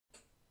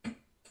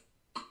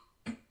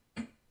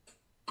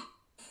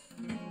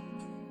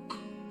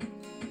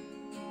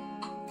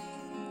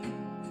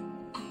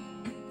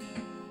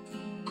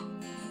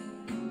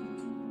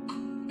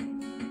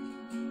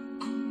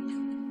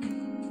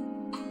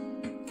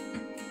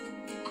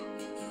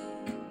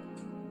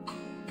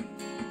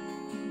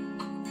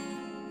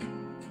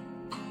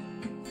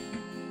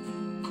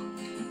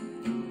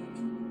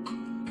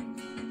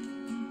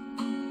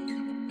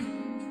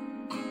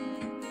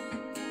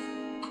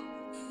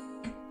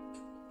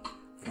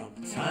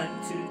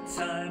Time to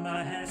time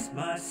I ask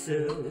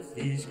myself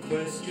these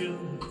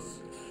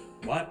questions.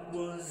 What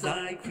was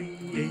I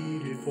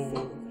created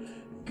for?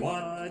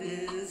 What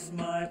is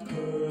my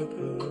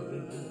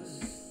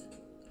purpose?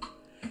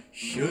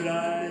 Should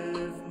I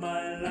live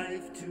my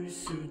life to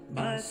suit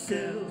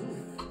myself?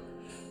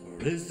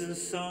 Or is there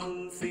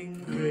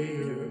something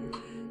greater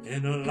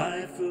in a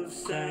life of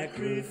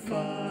sacrifice?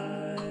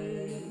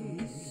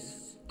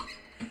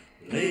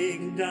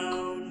 Laying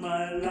down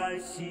my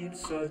life seems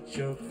such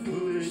a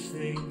foolish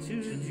thing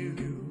to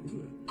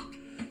do,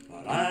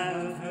 but I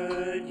have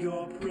heard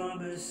your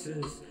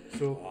promises,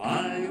 so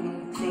I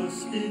will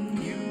trust in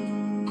you.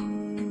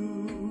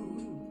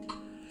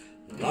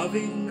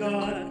 Loving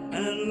God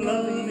and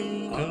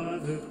loving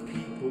other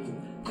people,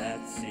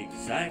 that's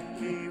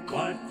exactly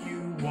what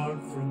you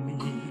want from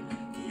me,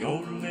 the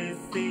only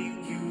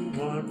thing you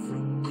want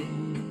from me.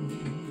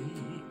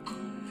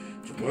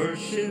 To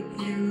worship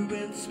you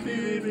in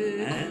spirit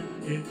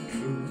and in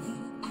truth,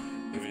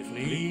 with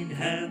clean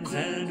hands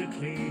and a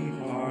clean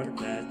heart,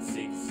 that's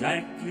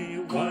exactly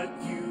what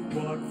you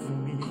want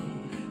from me,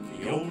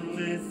 the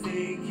only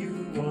thing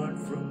you want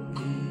from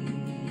me.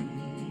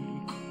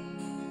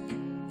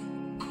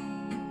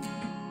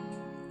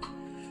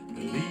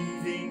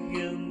 Believing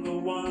in the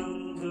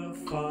one the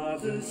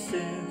Father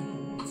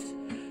sent,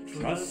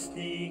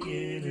 trusting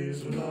in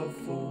His love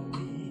for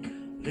me,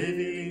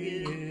 living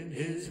in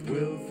His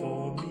will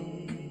for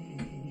me.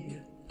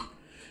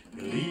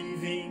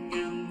 Believing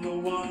in the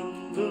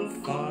one the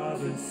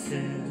Father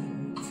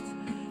sent,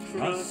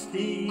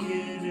 trusting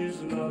in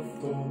His love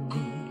for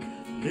me,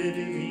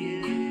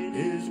 living in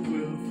His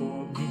will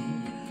for me,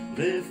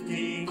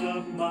 lifting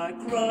up my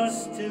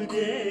cross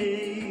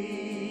today.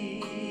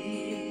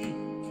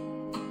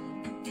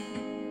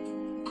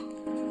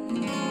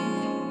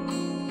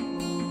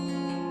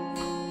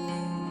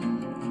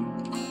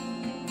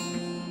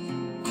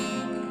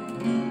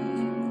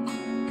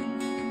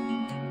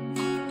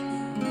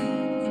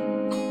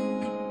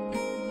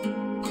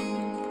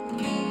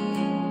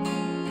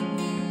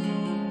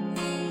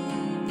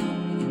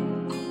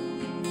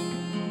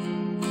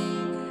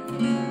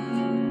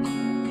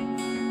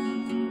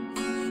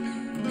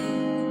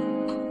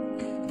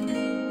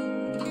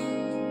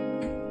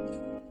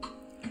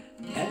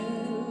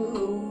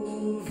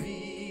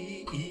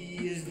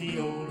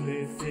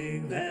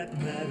 That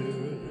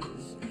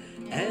matters.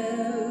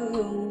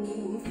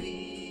 L-O-V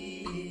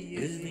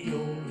is the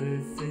only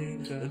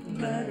thing that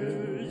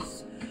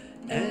matters.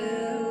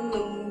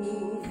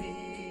 L-O-V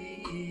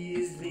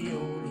is the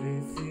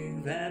only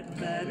thing that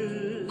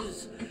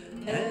matters.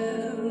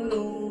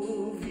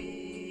 L-O-V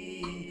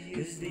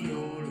is the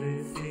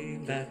only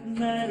thing that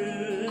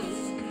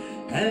matters.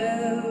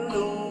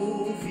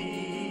 L-O-V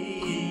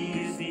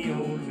is the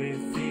only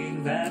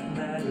thing that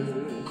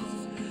matters.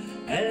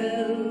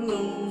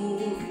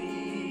 L-O-V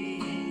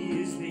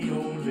is the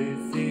only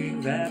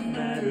thing that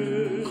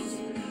matters.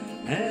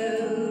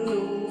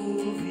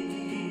 L-O-V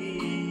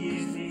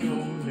is the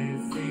only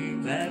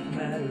thing that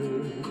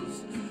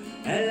matters.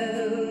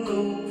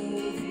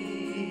 L-O-V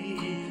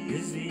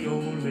is the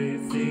only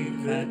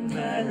thing that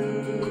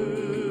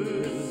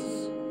matters.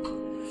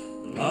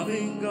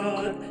 Loving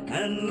God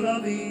and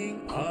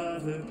loving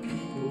other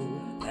people,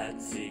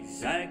 that's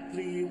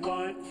exactly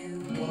what you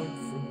want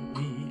from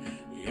me,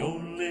 the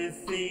only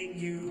thing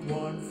you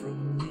want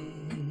from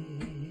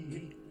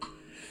me.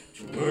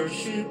 To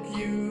worship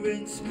you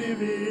in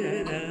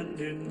spirit and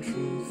in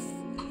truth,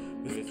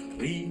 with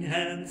clean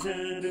hands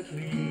and a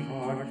clean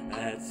heart,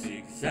 that's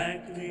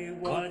exactly